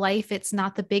in real life, it's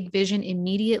not the big vision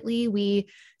immediately, we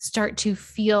start to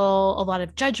feel a lot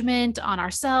of judgment on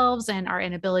ourselves and our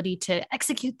inability to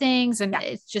execute things. And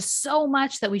it's just so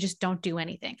much that we just don't do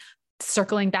anything.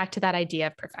 Circling back to that idea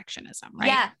of perfectionism, right?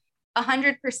 Yeah,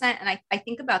 100%. And I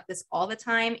think about this all the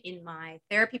time in my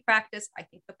therapy practice. I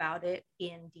think about it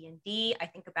in D&D. I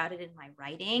think about it in my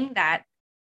writing, that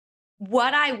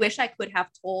what I wish I could have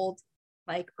told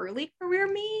like early career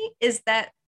me is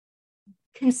that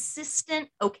consistent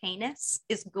okayness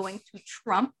is going to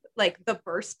trump like the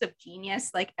burst of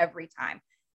genius like every time.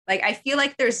 Like I feel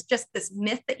like there's just this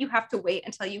myth that you have to wait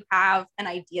until you have an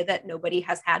idea that nobody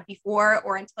has had before,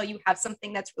 or until you have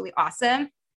something that's really awesome.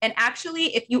 And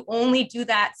actually, if you only do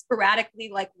that sporadically,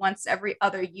 like once every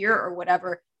other year or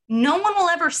whatever, no one will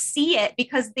ever see it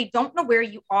because they don't know where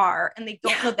you are and they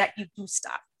don't know that you do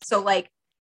stuff. So like,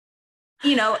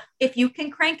 if you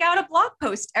can crank out a blog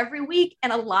post every week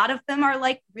and a lot of them are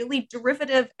like really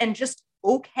derivative and just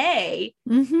okay,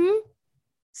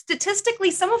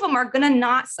 statistically, some of them are going to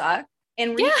not suck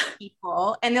and reach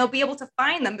people, and they'll be able to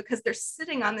find them because they're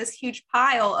sitting on this huge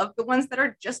pile of the ones that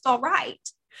are just all right.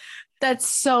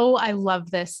 I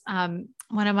love this.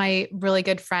 One of my really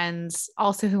good friends,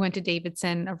 also who went to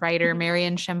Davidson, a writer,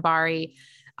 Marian Shembari,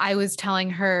 I was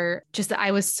telling her just that I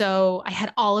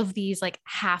had all of these like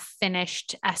half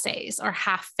finished essays or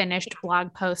half finished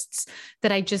blog posts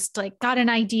that I just like got an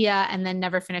idea and then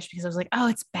never finished because I was like, oh,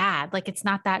 it's bad. Like, it's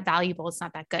not that valuable. It's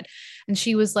not that good. And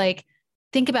she was like,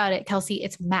 think about it, Kelsey,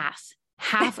 it's math.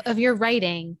 Half of your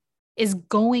writing is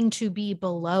going to be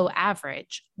below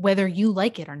average, whether you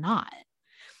like it or not.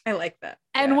 I like that.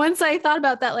 And once I thought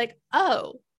about that, like,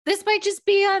 oh, this might just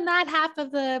be on that half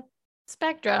of the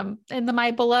spectrum in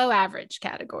my below average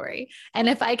category. And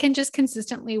if I can just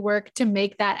consistently work to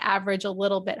make that average a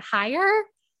little bit higher,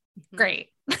 great.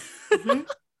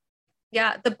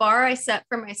 Yeah. The bar I set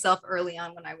for myself early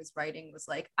on when I was writing was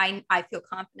like, I feel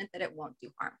confident that it won't do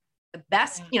harm. The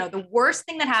best, the worst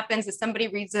thing that happens is somebody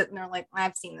reads it and they're like,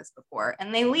 I've seen this before,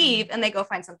 and they leave and they go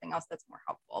find something else that's more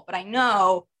helpful. But I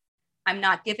know I'm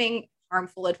not giving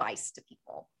harmful advice to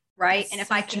people. Right. That's and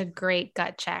if I can, a great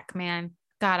gut check, man.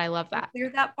 God, I love that.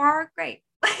 Clear that bar. Great.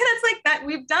 That's like that.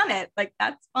 We've done it. Like,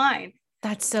 that's fine.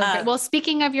 That's so good. Well,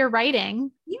 speaking of your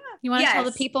writing, you want to tell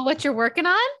the people what you're working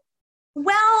on?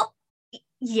 Well,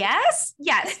 yes.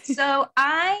 So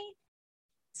I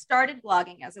started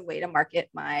blogging as a way to market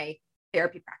my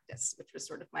therapy practice, which was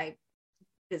sort of my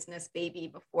business baby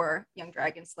before Young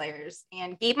Dragon Slayers,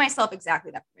 and gave myself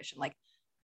exactly that permission. Like,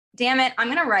 damn it, I'm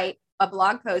going to write a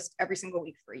blog post every single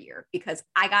week for a year because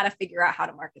I got to figure out how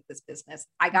to market this business.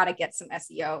 I got to get some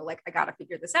SEO. Like, I got to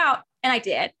figure this out. And I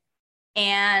did.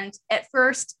 And at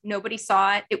first, nobody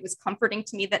saw it. It was comforting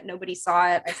to me that nobody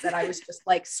saw it. I said I was just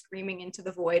like screaming into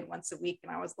the void once a week.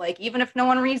 And I was like, even if no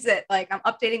one reads it, like, I'm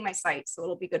updating my site, so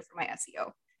it'll be good for my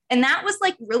SEO. And that was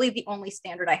like really the only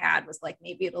standard I had, was like,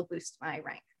 maybe it'll boost my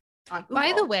rank on Google.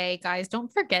 By the way, guys,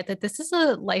 don't forget that this is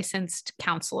a licensed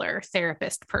counselor,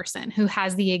 therapist person who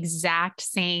has the exact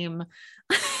same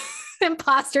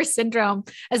imposter syndrome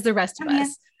as the rest of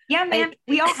us. Yeah, man.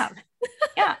 We all have.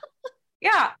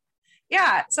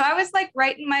 Yeah. So I was like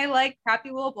writing my like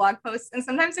crappy little blog posts, and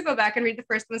sometimes I go back and read the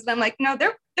first ones and I'm like, no,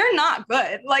 they're not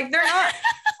good. Like, they're not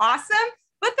awesome,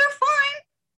 but they're fine.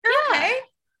 They're okay.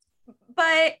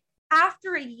 But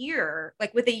after a year,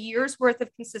 like with a year's worth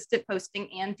of consistent posting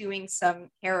and doing some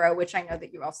HARO, which I know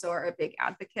that you also are a big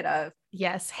advocate of.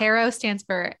 Yes. HARO stands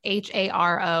for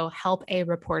HARO, help a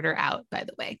reporter out, by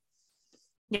the way.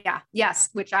 Yeah. Yes.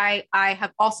 Which I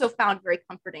have also found very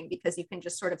comforting, because you can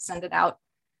just sort of send it out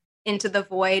into the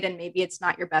void, and maybe it's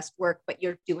not your best work, but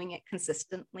you're doing it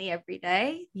consistently every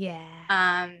day.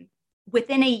 Yeah.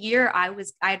 Within a year, I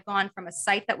had gone from a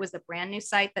site that was a brand new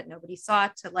site that nobody saw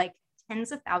to like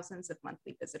tens of thousands of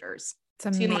monthly visitors. It's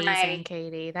amazing,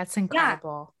 Katie. That's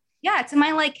incredible. Yeah. To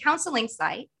my like counseling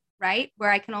site, right? Where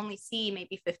I can only see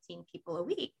maybe 15 people a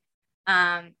week.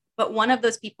 But one of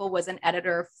those people was an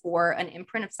editor for an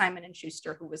imprint of Simon &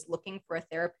 Schuster, who was looking for a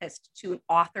therapist to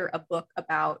author a book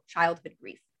about childhood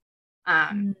grief.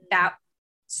 That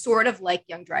sort of like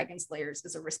Young Dragon Slayers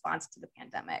is a response to the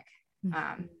pandemic.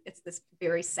 It's this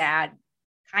very sad,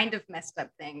 kind of messed up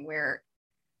thing where,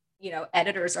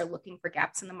 editors are looking for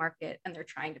gaps in the market and they're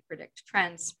trying to predict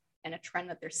trends. And a trend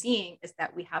that they're seeing is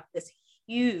that we have this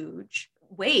huge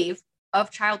wave of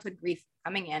childhood grief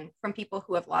coming in from people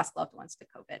who have lost loved ones to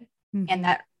COVID, and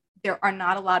that there are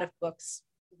not a lot of books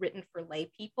written for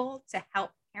lay people to help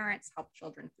parents help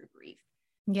children through grief.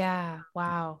 Yeah.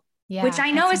 Wow. Yeah. Which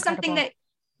I know is something that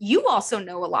you also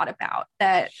know a lot about.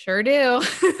 That sure do.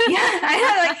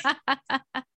 I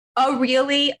know, like a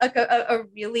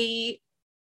really,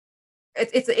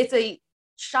 it's a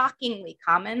shockingly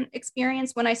common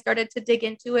experience when I started to dig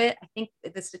into it. I think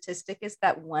the statistic is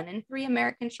that 1 in 3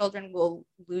 American children will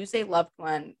lose a loved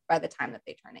one by the time that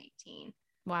they turn 18.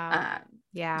 Wow.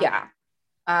 Yeah.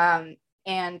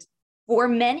 And for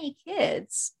many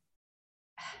kids,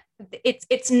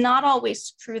 it's not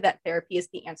always true that therapy is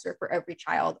the answer for every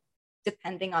child,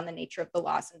 depending on the nature of the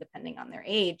loss and depending on their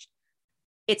age.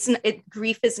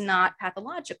 Grief is not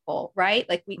pathological, right?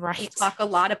 Like we talk a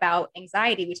lot about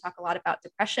anxiety, we talk a lot about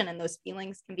depression, and those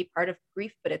feelings can be part of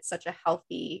grief, but it's such a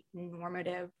healthy,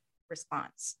 normative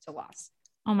response to loss.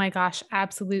 Oh my gosh,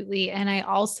 absolutely. And I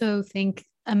also think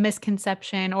a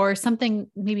misconception, or something,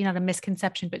 maybe not a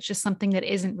misconception, but just something that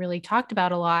isn't really talked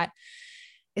about a lot,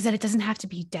 is that it doesn't have to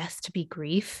be death to be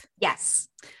grief. Yes.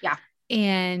 Yeah.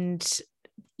 And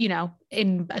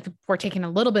we're taking a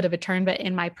little bit of a turn, but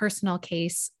in my personal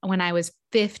case, when I was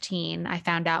 15, I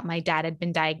found out my dad had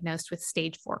been diagnosed with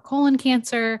stage 4 colon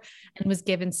cancer and was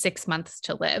given 6 months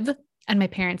to live. And my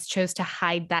parents chose to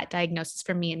hide that diagnosis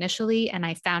from me initially. And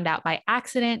I found out by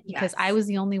accident because I was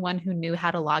the only one who knew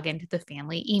how to log into the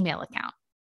family email account.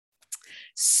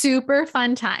 Super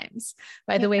fun times.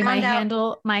 By the way, my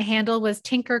handle was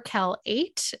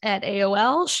TinkerKel8 at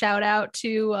AOL. Shout out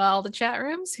to all the chat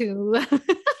rooms who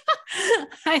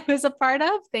I was a part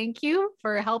of. Thank you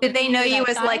for helping. Did they know you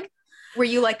as were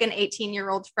you like an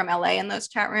 18-year-old from LA in those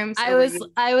chat rooms? I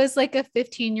was like a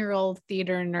 15-year-old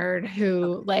theater nerd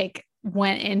who like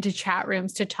went into chat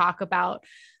rooms to talk about,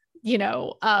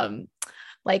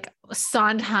 like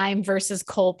Sondheim versus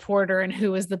Cole Porter and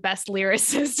who was the best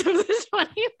lyricist of the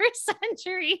 21st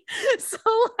century. So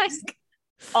like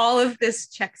all of this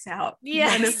checks out.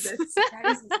 Yes. None of this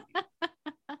surprises me.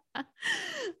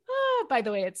 By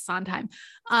the way, it's Sondheim.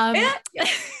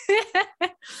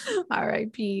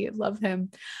 R.I.P. Love him.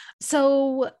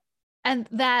 So, and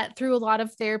that through a lot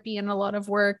of therapy and a lot of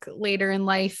work later in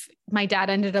life, my dad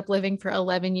ended up living for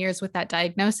 11 years with that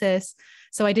diagnosis.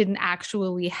 So I didn't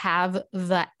actually have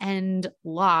the end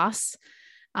loss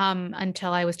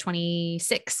until I was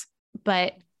 26.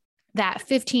 But that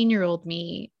 15-year-old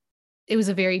me, it was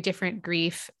a very different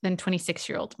grief than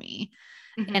 26-year-old me.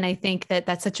 Mm-hmm. And I think that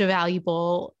that's such a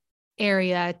valuable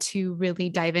area to really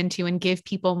dive into and give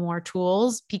people more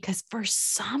tools, because for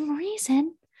some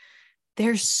reason,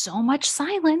 there's so much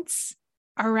silence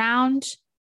around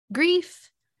grief.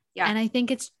 Yeah. And I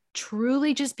think it's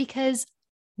truly just because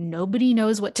nobody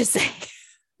knows what to say.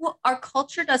 Well, our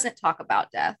culture doesn't talk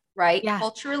about death, right? Yeah.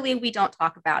 Culturally, we don't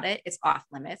talk about it. It's off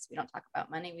limits. We don't talk about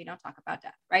money. We don't talk about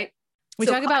death, right? We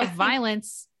talk about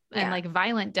violence and like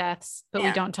violent deaths, but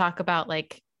we don't talk about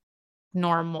like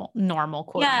normal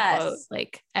quote unquote,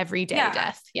 like everyday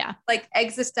death. Yeah. Like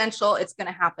existential, it's going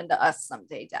to happen to us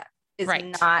someday death is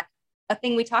not a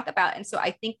thing we talk about. And so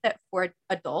I think that for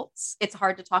adults, it's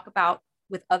hard to talk about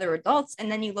with other adults.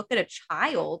 And then you look at a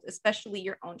child, especially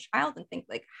your own child, and think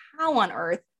like, how on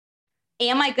earth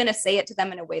am I going to say it to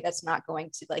them in a way that's not going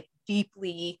to like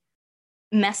deeply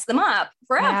mess them up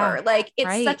forever? Yeah, like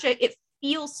it's it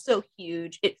feels so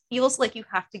huge. It feels like you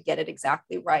have to get it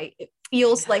exactly right. It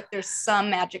feels like there's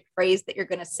some magic phrase that you're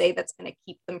going to say that's going to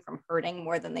keep them from hurting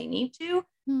more than they need to.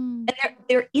 And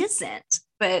there isn't.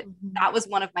 But that was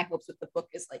one of my hopes with the book,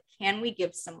 is like, can we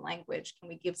give some language? Can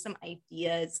we give some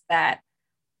ideas that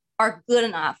are good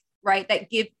enough, right?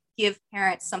 That give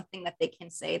parents something that they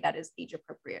can say that is age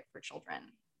appropriate for children.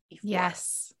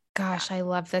 Yes. Gosh, I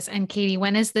love this. And Katie,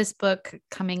 when is this book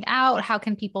coming out? How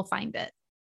can people find it?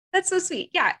 That's so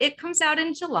sweet. Yeah, it comes out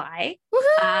in July.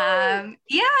 And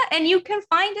you can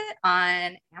find it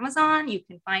on Amazon. You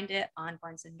can find it on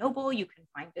Barnes and Noble. You can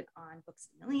find it on Books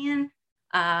A Million.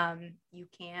 You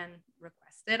can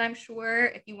request it, I'm sure,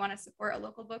 if you want to support a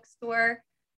local bookstore.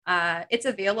 It's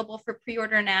available for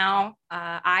pre-order now.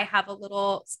 I have a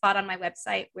little spot on my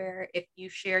website where if you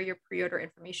share your pre-order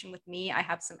information with me, I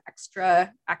have some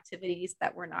extra activities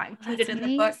that were not included in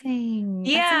the book.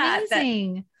 Yeah, that's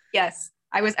amazing. Yes.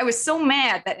 I was so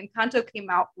mad that Encanto came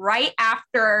out right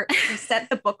after we sent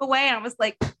the book away. And I was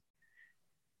like,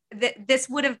 this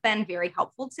would have been very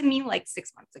helpful to me like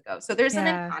 6 months ago. So there's an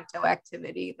Encanto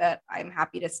activity that I'm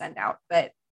happy to send out,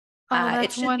 but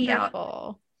it should be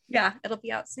out. Yeah, it'll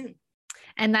be out soon.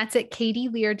 And that's at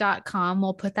katielear.com.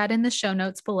 We'll put that in the show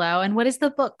notes below. And what is the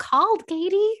book called,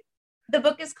 Katie? The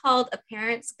book is called A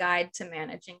Parent's Guide to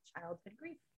Managing Childhood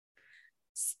Grief.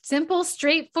 Simple,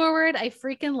 straightforward. I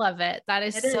freaking love it. That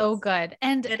is so good.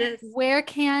 And where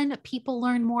can people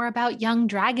learn more about Young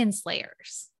Dragon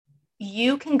Slayers?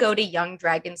 You can go to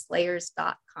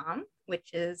youngdragonslayers.com, which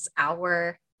is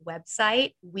our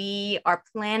website. We are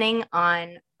planning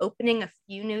on opening a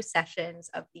few new sessions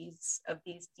of these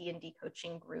D&D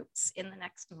coaching groups in the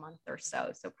next month or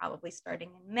so. So probably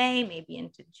starting in May, maybe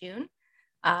into June,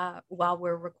 while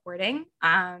we're recording.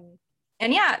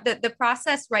 And yeah, the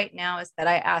process right now is that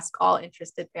I ask all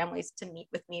interested families to meet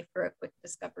with me for a quick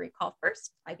discovery call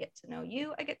first. I get to know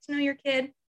you, I get to know your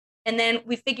kid. And then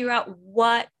we figure out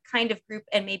what kind of group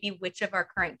and maybe which of our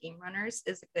current game runners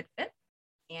is a good fit.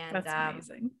 And that's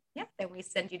amazing. Yeah, then we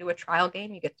send you to a trial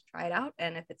game. You get to try it out.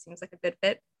 And if it seems like a good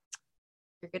fit,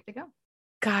 you're good to go.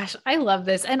 Gosh, I love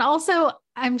this. And also,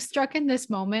 I'm struck in this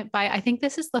moment by, I think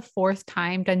this is the 4th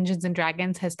time Dungeons and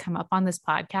Dragons has come up on this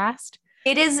podcast.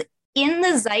 It is in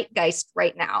the zeitgeist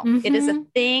right now. It is a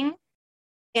thing.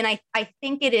 And I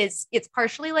think it's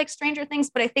partially like Stranger Things,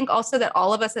 but I think also that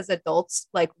all of us as adults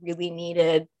like really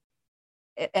needed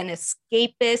an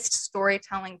escapist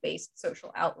storytelling based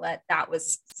social outlet that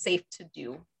was safe to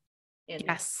do.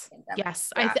 Yes. Yeah.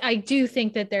 I do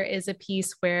think that there is a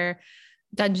piece where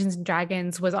Dungeons and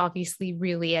Dragons was obviously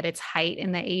really at its height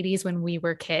in the 80s when we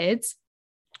were kids,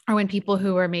 or when people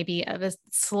who were maybe of a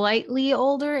slightly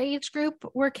older age group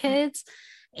were kids,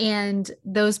 and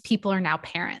those people are now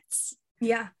parents.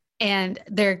 Yeah. And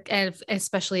they're,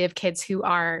 especially of kids who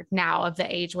are now of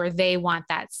the age where they want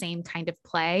that same kind of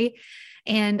play.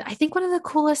 And I think one of the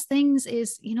coolest things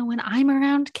is, when I'm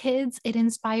around kids, it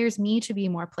inspires me to be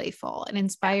more playful. It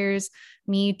inspires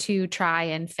me to try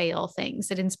and fail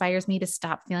things. It inspires me to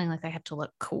stop feeling like I have to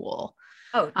look cool.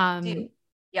 Oh, dude.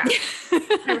 Yeah.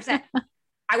 100%.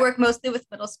 I work mostly with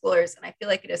middle schoolers, and I feel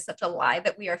like it is such a lie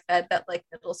that we are fed that like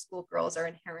middle school girls are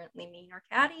inherently mean or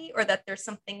catty, or that there's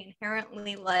something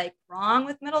inherently like wrong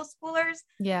with middle schoolers.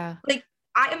 Yeah. Like,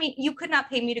 I mean, you could not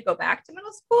pay me to go back to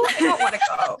middle school. I don't want to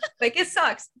go. Like, it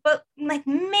sucks. But like,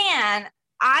 man,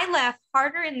 I laugh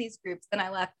harder in these groups than I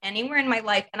laugh anywhere in my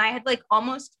life. And I had like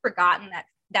almost forgotten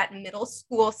that middle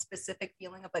school specific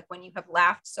feeling of like when you have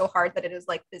laughed so hard that it is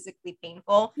like physically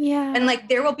painful. Yeah. And like,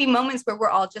 there will be moments where we're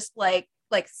all just like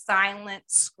silent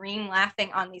scream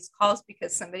laughing on these calls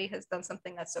because somebody has done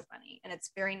something that's so funny. And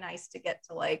it's very nice to get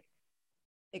to like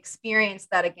experience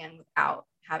that again without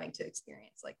having to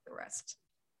experience like the rest.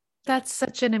 That's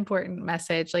such an important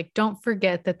message. Like, don't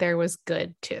forget that there was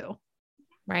good too,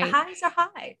 right? The highs are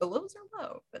high, the lows are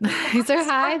low. The highs are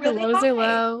high, the lows are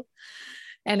low.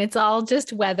 And it's all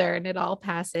just weather, and it all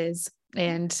passes,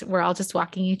 and we're all just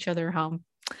walking each other home.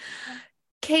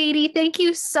 Katie, thank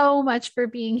you so much for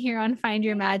being here on Find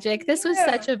Your Magic. This was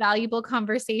such a valuable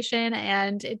conversation,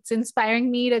 and it's inspiring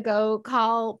me to go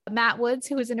call Matt Woods,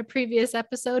 who was in a previous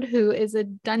episode, who is a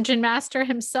dungeon master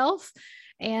himself,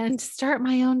 and start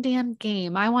my own damn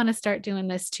game. I want to start doing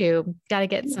this too. Got to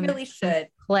get some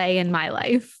play in my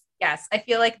life. Yes. I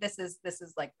feel like this is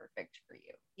like perfect for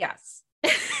you. Yes.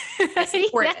 I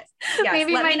support it. Yes.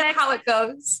 Maybe Let me know how it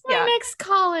goes. My next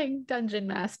calling, dungeon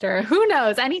master. Who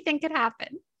knows? Anything could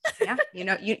happen. Yeah.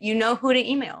 You know who to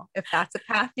email if that's a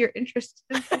path you're interested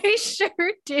in. I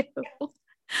sure do.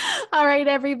 All right,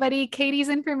 everybody. Katie's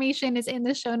information is in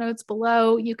the show notes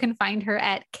below. You can find her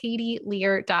at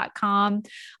katielear.com.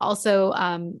 Also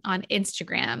on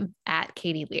Instagram at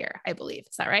Katie Lear, I believe.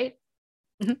 Is that right?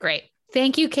 Mm-hmm. Great.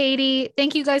 Thank you, Katie.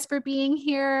 Thank you guys for being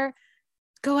here.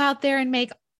 Go out there and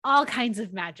make all kinds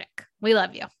of magic. We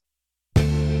love you.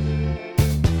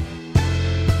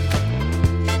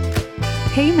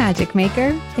 Hey, Magic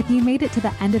Maker. If you made it to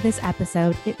the end of this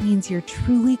episode, it means you're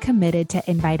truly committed to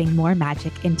inviting more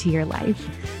magic into your life.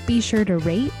 Be sure to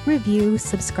rate, review,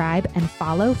 subscribe, and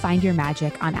follow Find Your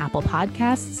Magic on Apple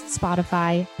Podcasts,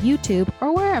 Spotify, YouTube,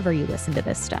 or wherever you listen to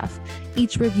this stuff.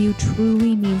 Each review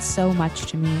truly means so much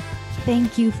to me.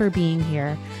 Thank you for being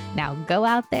here. Now go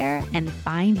out there and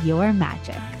find your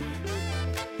magic.